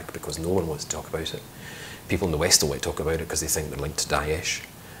treated in Iraq because no one wants to talk about it. People in the West don't like to talk about it because they think they're linked to Daesh.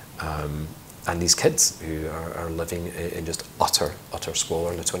 And these kids who are living in just utter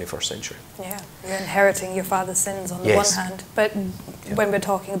squalor in the 21st century. Yeah, you're inheriting your father's sins on the one hand, but when we're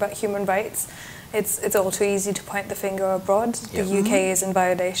talking about human rights, it's all too easy to point the finger abroad. The UK is in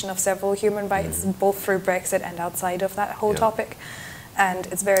violation of several human rights, both through Brexit and outside of that whole topic. And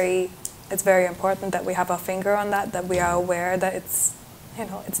it's very important that we have our finger on that, that we are aware that it's, you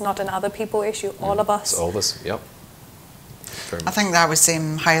know, it's not an other people issue, all of us. It's all of us, yep. I think that was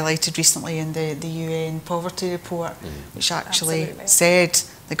highlighted recently in the UN Poverty Report, which actually said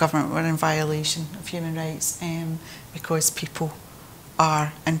the government were in violation of human rights because people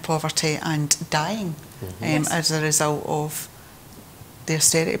are in poverty and dying as a result of the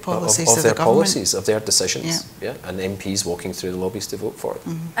austerity policies of their the government. Policies, of their decisions, and MPs walking through the lobbies to vote for it.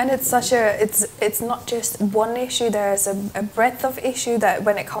 And it's such it's not just one issue. There's a breadth of issue that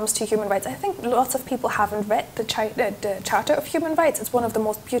when it comes to human rights, I think lots of people haven't read the Charter of Human Rights. It's one of the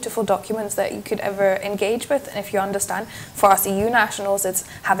most beautiful documents that you could ever engage with. And if you understand, for us EU nationals, it's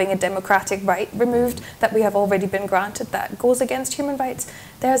having a democratic right removed that we have already been granted that goes against human rights.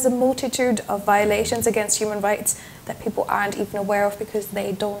 There's a multitude of violations against human rights that people aren't even aware of because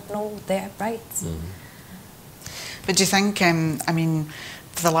they don't know their rights. But do you think, I mean,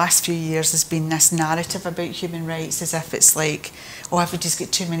 for the last few years there's been this narrative about human rights as if it's like, oh, if we just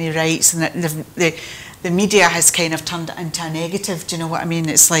get too many rights, and the media has kind of turned it into a negative, do you know what I mean?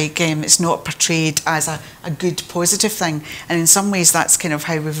 It's like, it's not portrayed as a good, positive thing. And in some ways that's kind of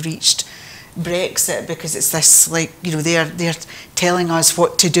how we've reached Brexit, because it's this, like, you know, they're telling us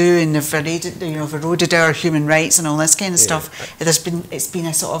what to do, and they've eroded our human rights and all this kind of stuff. It's been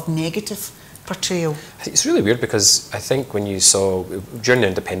a sort of negative portrayal. It's really weird, because I think when you saw during the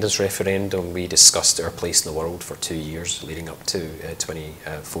independence referendum, we discussed our place in the world for 2 years leading up to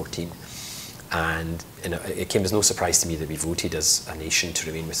 2014, and it came as no surprise to me that we voted as a nation to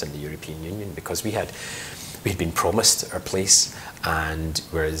remain within the European Union, because we'd been promised our place, and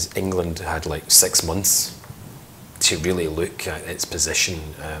whereas England had like 6 months to really look at its position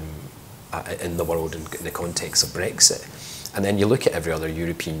in the world in the context of Brexit. And then you look at every other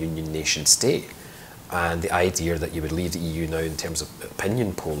European Union nation state, and the idea that you would leave the EU now in terms of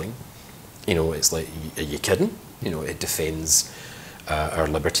opinion polling, you know, it's like, are you kidding? You know, it defends our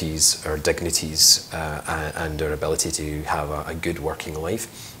liberties, our dignities, and our ability to have a good working life.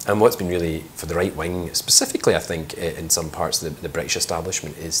 And what's been really, for the right wing, specifically I think in some parts of the British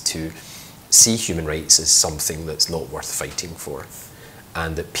establishment, is to see human rights as something that's not worth fighting for.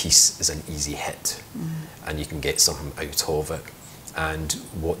 and that peace is an easy hit, and you can get something out of it. And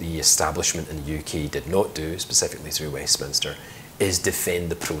what the establishment in the UK did not do, specifically through Westminster, is defend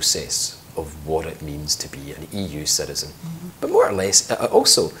the process of what it means to be an EU citizen. But more or less,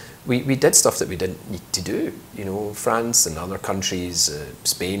 also, we did stuff that we didn't need to do. You know, France and other countries,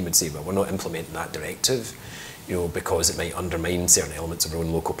 Spain would say, well, we're not implementing that directive, you know, because it might undermine certain elements of our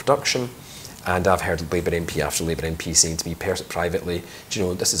own local production. And I've heard Labour MP after Labour MP saying to me privately, do you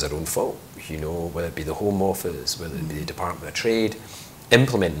know, this is our own fault, you know, whether it be the Home Office, whether it be the Department of Trade,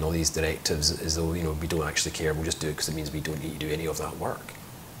 implementing all these directives as though, you know, we don't actually care, we'll just do it because it means we don't need to do any of that work.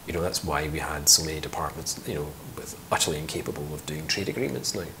 You know, that's why we had so many departments, you know, utterly incapable of doing trade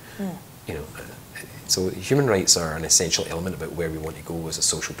agreements now. You know, so human rights are an essential element about where we want to go as a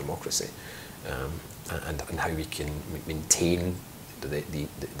social democracy, and how we can maintain the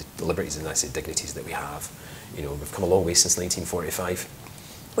liberties and, I say, dignities that we have. You know, we've come a long way since 1945.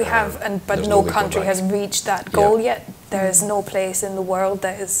 We have, but no country has reached that goal yet. There is no place in the world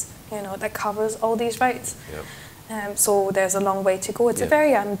that is, you know, that covers all these rights. So there's a long way to go. It's a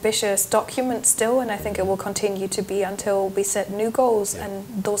very ambitious document still, and I think it will continue to be until we set new goals,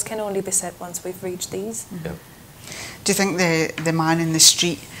 and those can only be set once we've reached these. Do you think the man in the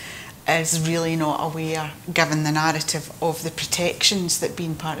street is really not aware, given the narrative, of the protections that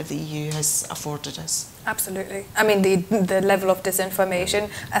being part of the EU has afforded us? Absolutely. I mean, the level of disinformation,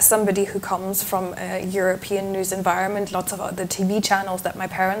 as somebody who comes from a European news environment, lots of the TV channels that my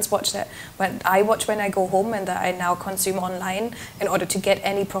parents watch, that when I watch when I go home and that I now consume online in order to get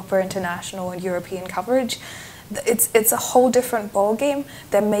any proper international and European coverage, it's a whole different ballgame.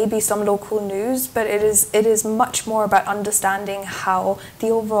 There may be some local news, but it is much more about understanding how the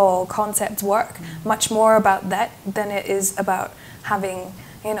overall concepts work, much more about that than it is about having,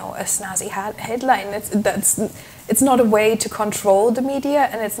 you know, a snazzy headline. It's not a way to control the media,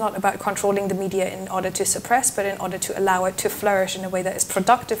 and it's not about controlling the media in order to suppress, but in order to allow it to flourish in a way that is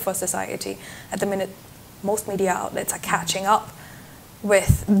productive for society. At the minute, most media outlets are catching up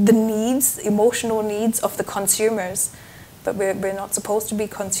with the needs, emotional needs of the consumers, but we're not supposed to be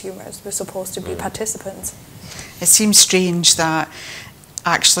consumers, we're supposed to be participants. It seems strange that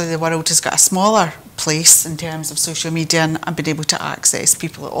actually the world has got a smaller place in terms of social media and being able to access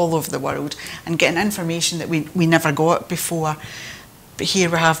people all over the world and getting information that we never got before. But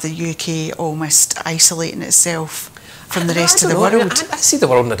here we have the UK almost isolating itself from the rest of the world. I see the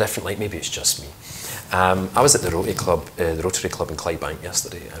world in a different light, maybe it's just me. I was at the Rotary Club in Clydebank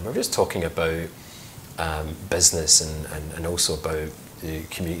yesterday, and we were just talking about business and also about the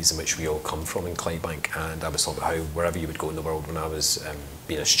communities in which we all come from in Clydebank. And I was talking about how wherever you would go in the world, when I was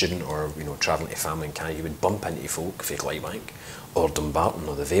being a student or, you know, travelling to family in Canada, you would bump into folk from Clydebank or Dumbarton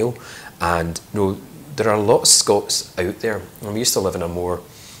or the Vale, and, you know, there are a lot of Scots out there, and we used to live in a more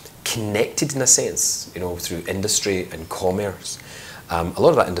connected, in a sense, you know, through industry and commerce. A lot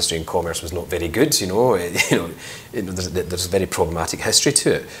of that industry and commerce was not very good, you know. There's a very problematic history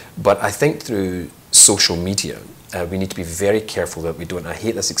to it. But I think through social media, we need to be very careful that we don't, I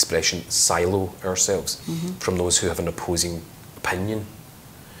hate this expression, silo ourselves from those who have an opposing opinion.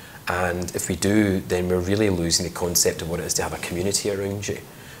 And if we do, then we're really losing the concept of what it is to have a community around you.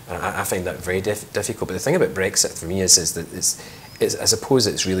 I find that very difficult. But the thing about Brexit for me is that I suppose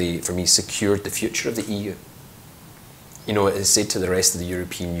it's really, for me, secured the future of the EU. You know, it has said to the rest of the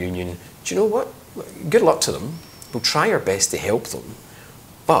European Union, do you know what? Good luck to them. We'll try our best to help them.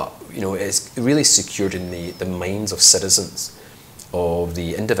 But, you know, it's really secured in the minds of citizens of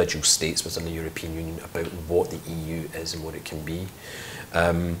the individual states within the European Union about what the EU is and what it can be.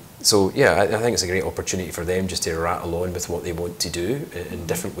 So, yeah, I think it's a great opportunity for them just to rattle on with what they want to do in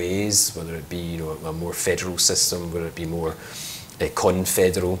different ways, whether it be, you know, a more federal system, whether it be more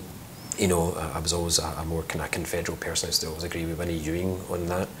confederal. You know, I was always a more kind of confederal person. I still always agree with Winnie Ewing on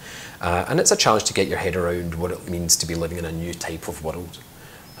that. And it's a challenge to get your head around what it means to be living in a new type of world.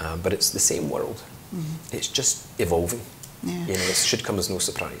 But it's the same world. It's just evolving. You know, it should come as no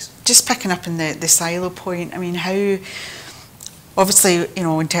surprise. Just picking up on the silo point, I mean, how, obviously, you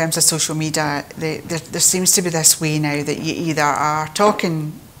know, in terms of social media, there seems to be this way now that you either are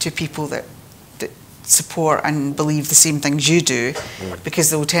talking to people that support and believe the same things you do,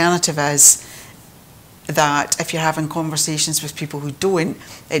 because the alternative is that if you're having conversations with people who don't,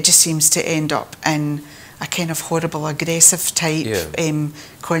 it just seems to end up in a kind of horrible aggressive type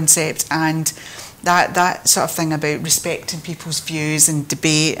concept, and that sort of thing about respecting people's views and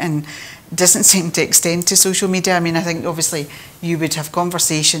debate and doesn't seem to extend to social media. I mean, I think obviously you would have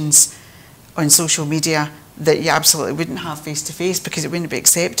conversations on social media that you absolutely wouldn't have face to face because it wouldn't be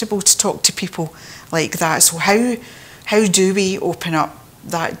acceptable to talk to people like that. So how do we open up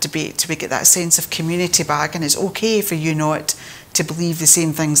that debate, to get that sense of community back, and it's okay for you not to believe the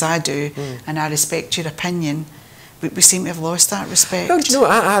same things I do, and I respect your opinion. We seem to have lost that respect. Well, do you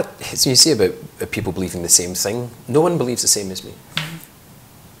know, so you say about people believing the same thing. No one believes the same as me.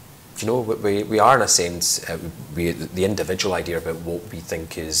 You know, we are in a sense, the individual idea about what we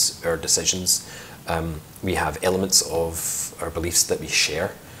think is our decisions. We have elements of our beliefs that we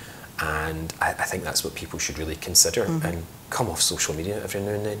share, and I think that's what people should really consider, and come off social media every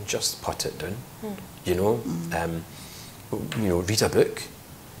now and then, just put it down. You know, read a book,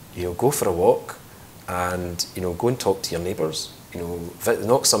 you know, go for a walk, and, you know, go and talk to your neighbours. You know,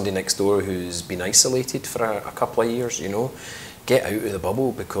 knock somebody next door who's been isolated for a couple of years, you know. Get out of the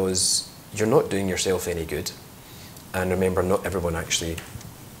bubble, because you're not doing yourself any good. And remember, not everyone actually,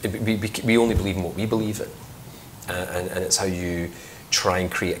 we only believe in what we believe in. And it's how you try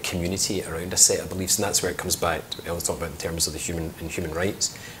and create a community around a set of beliefs. And that's where it comes back. I was talking about in terms of the human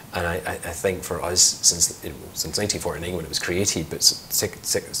rights. And I think for us, since 1949 when it was created, but especially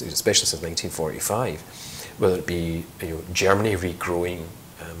since 1945, whether it be, you know, Germany regrowing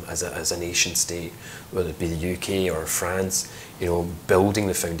as a nation state, whether it be the UK or France, you know, building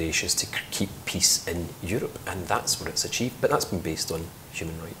the foundations to keep peace in Europe, and that's what it's achieved. But that's been based on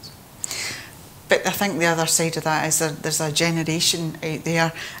human rights. But I think the other side of that is there's a generation out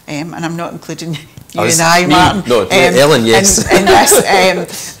there, and I'm not including you and I, Martin. No, Ellen, yes. In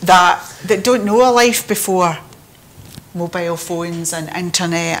this, that don't know a life before mobile phones and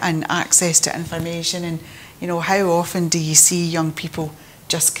internet and access to information. And, you know, how often do you see young people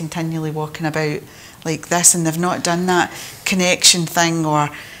just continually walking about like this, and they've not done that connection thing, or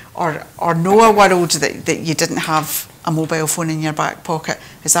know a world that you didn't have a mobile phone in your back pocket?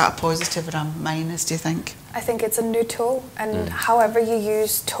 Is that a positive or a minus, do you think? I think it's a new tool, and however you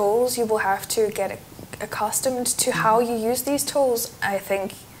use tools, you will have to get accustomed to how you use these tools. I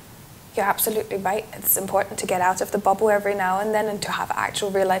think you're absolutely right. It's important to get out of the bubble every now and then, and to have actual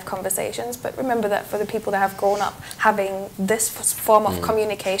real-life conversations. But remember that for the people that have grown up having this form of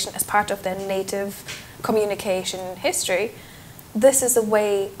communication as part of their native communication history, this is a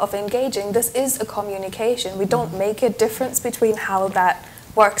way of engaging. This is a communication. We don't make a difference between how that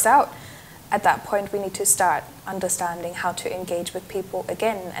works out. At that point, we need to start understanding how to engage with people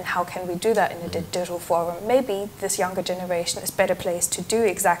again, and how can we do that in a digital forum. Maybe this younger generation is better placed to do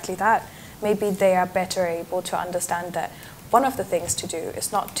exactly that. Maybe they are better able to understand that one of the things to do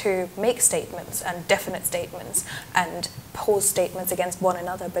is not to make statements and definite statements and pose statements against one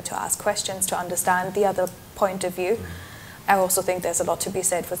another, but to ask questions to understand the other point of view. I also think there's a lot to be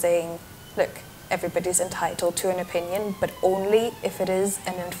said for saying, look, everybody's entitled to an opinion, but only if it is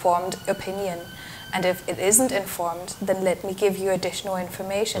an informed opinion. And if it isn't informed, then let me give you additional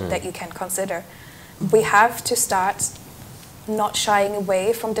information that you can consider. We have to start not shying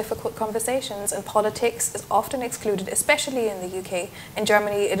away from difficult conversations, and politics is often excluded, especially in the UK. In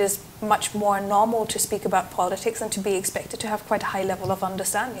Germany, it is much more normal to speak about politics and to be expected to have quite a high level of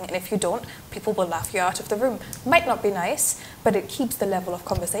understanding. And if you don't, people will laugh you out of the room. Might not be nice, but it keeps the level of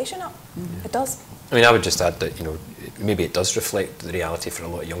conversation up. It does. I mean, I would just add that, you know, maybe it does reflect the reality for a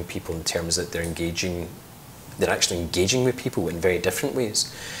lot of young people in terms that they're actually engaging with people in very different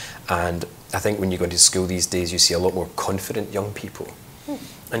ways. And I think when you go into school these days, you see a lot more confident young people.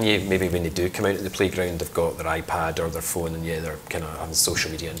 And maybe when they do come out to the playground, they've got their iPad or their phone, and they're kind of having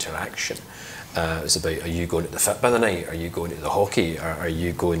social media interaction. It's about, are you going to the fit by the night? Are you going to the hockey? Are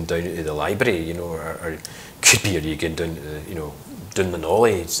you going down to the library? You know, or could be, are you going down to the, you know,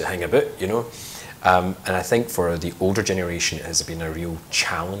 Dunbartonshire to hang about? You know, and I think for the older generation, it has been a real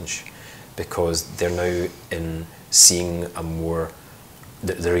challenge, because they're now in seeing a more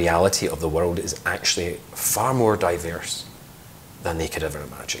the reality of the world is actually far more diverse than they could ever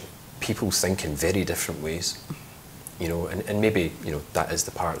imagine. People think in very different ways, you know, and maybe, you know, that is the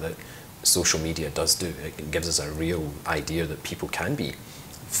part that social media does do. It gives us a real idea that people can be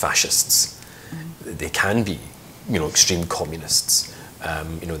fascists, they can be, you know, extreme communists,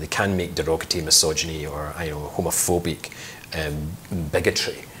 you know, they can make derogatory misogyny or, you know, homophobic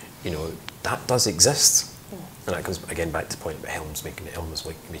bigotry. You know, that does exist. And that comes again back to the point that Helen was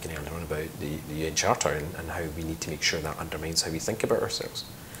making earlier on about the UN Charter and how we need to make sure that undermines how we think about ourselves.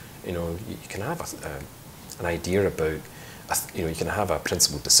 You know, you can have an idea about, you know, you can have a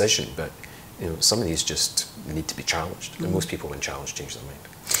principled decision, but, you know, some of these just need to be challenged, and most people, when challenged, change their mind.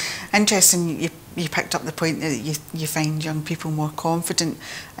 Interesting, you picked up the point that you find young people more confident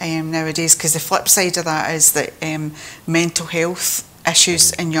nowadays, because the flip side of that is that mental health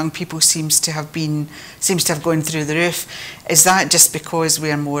issues in young people seems to have gone through the roof. Is that just because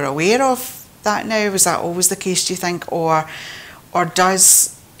we are more aware of that now? Was that always the case, do you think, or or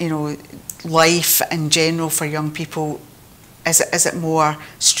does, you know, life in general for young people, is it more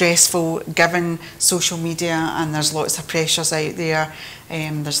stressful given social media and there's lots of pressures out there?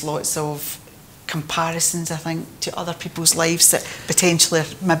 There's lots of comparisons, I think, to other people's lives that potentially are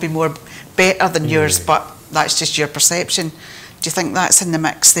maybe more better than yours, but that's just your perception. Do you think that's in the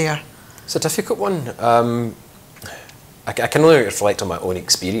mix there? It's a difficult one. I can only reflect on my own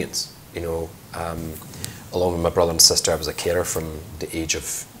experience. You know, along with my brother and sister, I was a carer from the age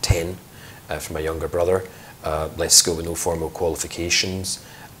of 10 for my younger brother. Left school with no formal qualifications,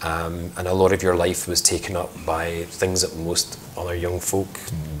 and a lot of your life was taken up by things that most other young folk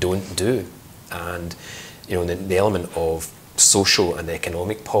don't do. And you know, the element of social and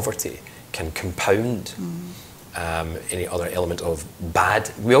economic poverty can compound any other element of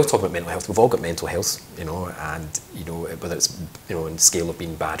bad. We all talk about mental health. We've all got mental health, you know, and you know, whether it's, you know, in scale of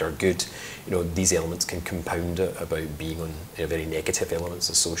being bad or good, you know, these elements can compound about being on, you know, very negative elements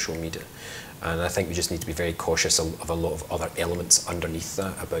of social media. And I think we just need to be very cautious of a lot of other elements underneath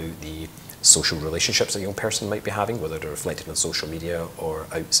that about the social relationships a young person might be having, whether they're reflected on social media or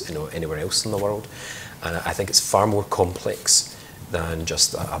out, you know, anywhere else in the world. And I think it's far more complex than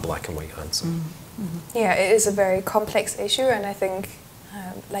just a black and white answer. Yeah, it is a very complex issue, and I think,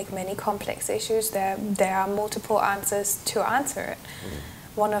 like many complex issues, there are multiple answers to answer it.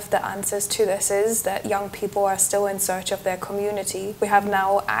 One of the answers to this is that young people are still in search of their community. We have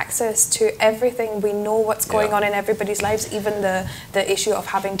now access to everything. We know what's going on in everybody's lives, even the issue of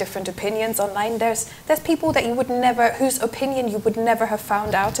having different opinions online. There's people that you would never, whose opinion you would never have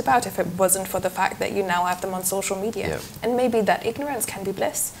found out about if it wasn't for the fact that you now have them on social media. And maybe that ignorance can be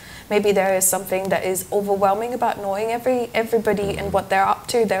bliss. Maybe there is something that is overwhelming about knowing everybody and what they're up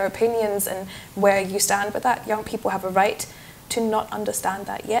to, their opinions and where you stand with that. Young people have a right to not understand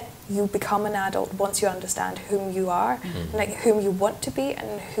that yet. You become an adult once you understand whom you are, like whom you want to be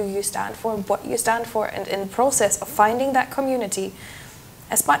and who you stand for and what you stand for. And in the process of finding that community,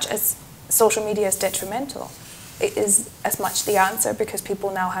 as much as social media is detrimental, it is as much the answer, because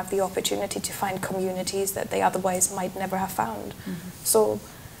people now have the opportunity to find communities that they otherwise might never have found. So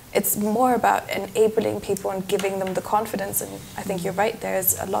it's more about enabling people and giving them the confidence, and I think you're right,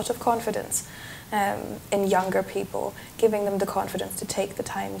 there's a lot of confidence in younger people, giving them the confidence to take the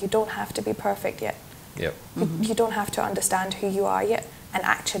time. You don't have to be perfect yet. You don't have to understand who you are yet. And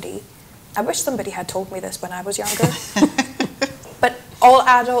actually, I wish somebody had told me this when I was younger. But all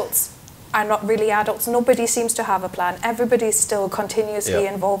adults are not really adults. Nobody seems to have a plan. Everybody's still continuously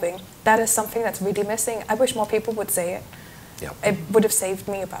evolving. That is something that's really missing. I wish more people would say it. It would have saved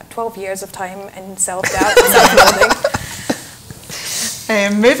me about 12 years of time in self-doubt and self-loathing.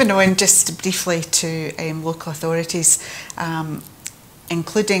 Moving on just briefly to local authorities,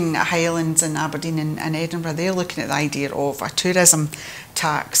 including Highlands and Aberdeen and Edinburgh, they're looking at the idea of a tourism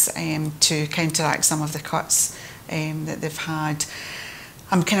tax to counteract some of the cuts that they've had.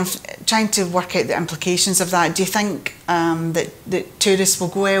 I'm kind of trying to work out the implications of that. Do you think that tourists will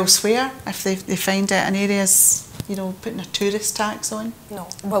go elsewhere if they find it in areas, you know, putting a tourist tax on? No.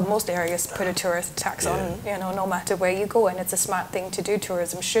 Well, most areas put a tourist tax on, you know, no matter where you go, and it's a smart thing to do.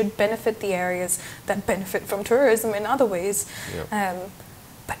 Tourism should benefit the areas that benefit from tourism in other ways.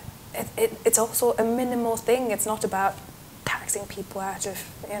 But it's also a minimal thing. It's not about taxing people out of,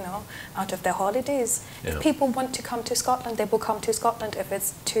 you know, out of their holidays. If people want to come to Scotland, they will come to Scotland. If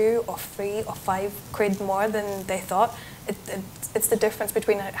it's 2 or 3 or 5 quid more than they thought, it's the difference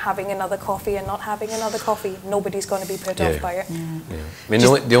between having another coffee and not having another coffee. Nobody's going to be put off by it. I mean,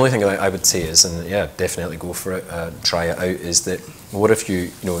 the only thing I would say is, and definitely go for it, try it out, is that what if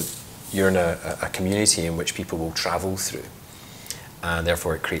you're in a community in which people will travel through, and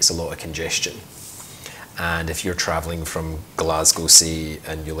therefore it creates a lot of congestion. And if you're travelling from Glasgow, say,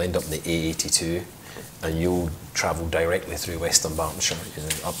 and you'll end up in the A82, and you'll travel directly through West Dunbartonshire, you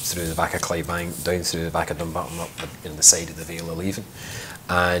know, up through the back of Clydebank, down through the back of Dumbarton, up the side of the Vale of Leven,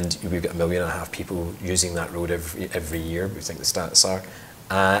 and we've got 1.5 million people using that road every year. We think the stats are,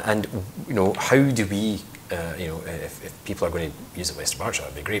 and you know, how do we, you know, if people are going to use it West Dunbartonshire,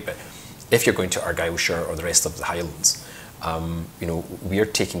 that'd be great. But if you're going to Argyllshire or the rest of the Highlands, you know, we're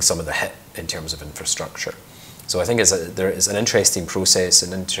taking some of the hit in terms of infrastructure. So I think there is an interesting process,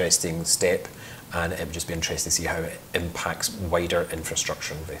 an interesting step, and it would just be interesting to see how it impacts wider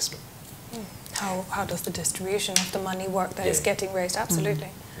infrastructure investment. How does the distribution of the money work that is getting raised? Absolutely.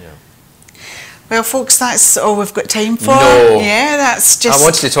 Well, folks, that's all we've got time for. No. Yeah, that's just... I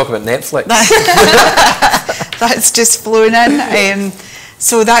wanted to talk about Netflix. That's just flown in.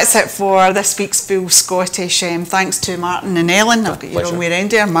 So that's it for this week's Full Scottish. Thanks to Martin and Ellen, I've got your own way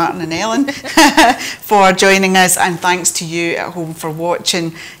around here, Martin and Ellen, for joining us, and thanks to you at home for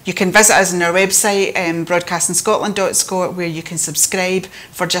watching. You can visit us on our website, broadcastingscotland.scot, where you can subscribe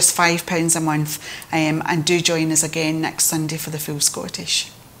for just £5 a month, and do join us again next Sunday for the Full Scottish.